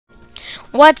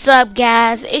What's up,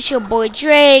 guys? It's your boy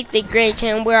Drake, the Gre8t,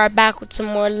 and we are back with some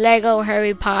more Lego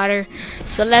Harry Potter.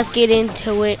 So let's get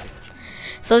into it.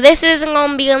 So this isn't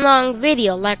gonna be a long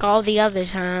video like all the other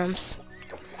times.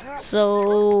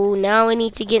 So now we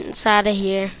need to get inside of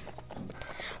here.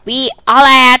 All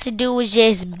I had to do was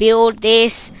just build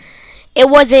this. It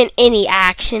wasn't any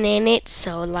action in it,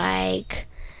 so like,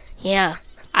 yeah.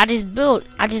 I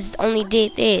just only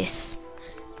did this.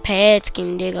 Pets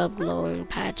can dig up glowing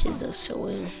patches of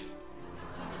soil.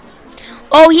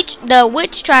 Oh, the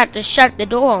witch tried to shut the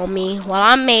door on me while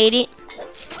I made it.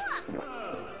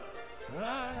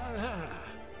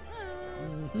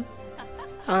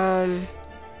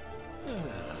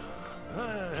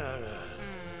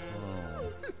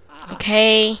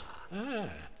 Okay.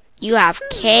 You have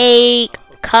cake,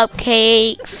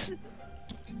 cupcakes.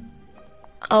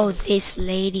 Oh, this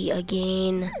lady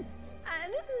again.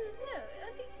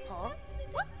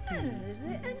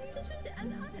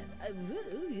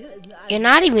 You're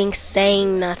not even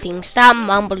saying nothing. Stop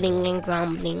mumbling and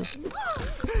grumbling.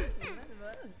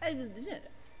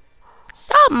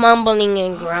 Stop mumbling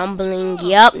and grumbling.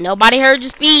 Yep, nobody heard your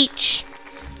speech.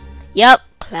 Yep,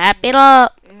 clap it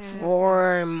up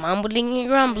for mumbling and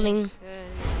grumbling.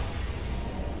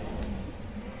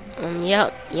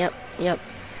 Yep.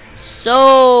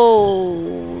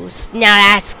 So, now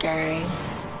that's scary.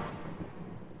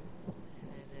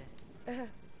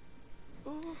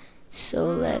 So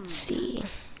let's see.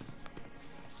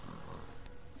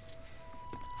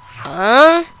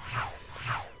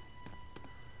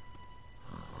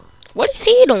 What is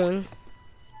he doing?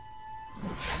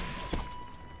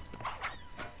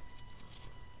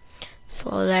 So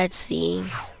let's see.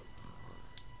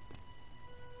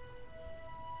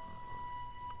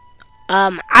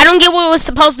 I don't get what we're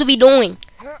supposed to be doing.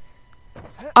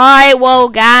 Alright, well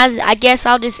guys, I guess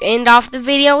I'll just end off the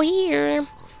video here.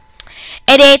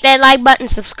 And hit that like button,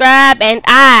 subscribe, and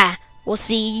I will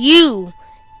see you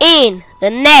in the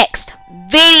next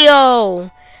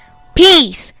video.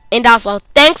 Peace, and also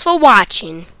thanks for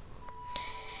watching.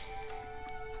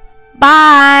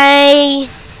 Bye.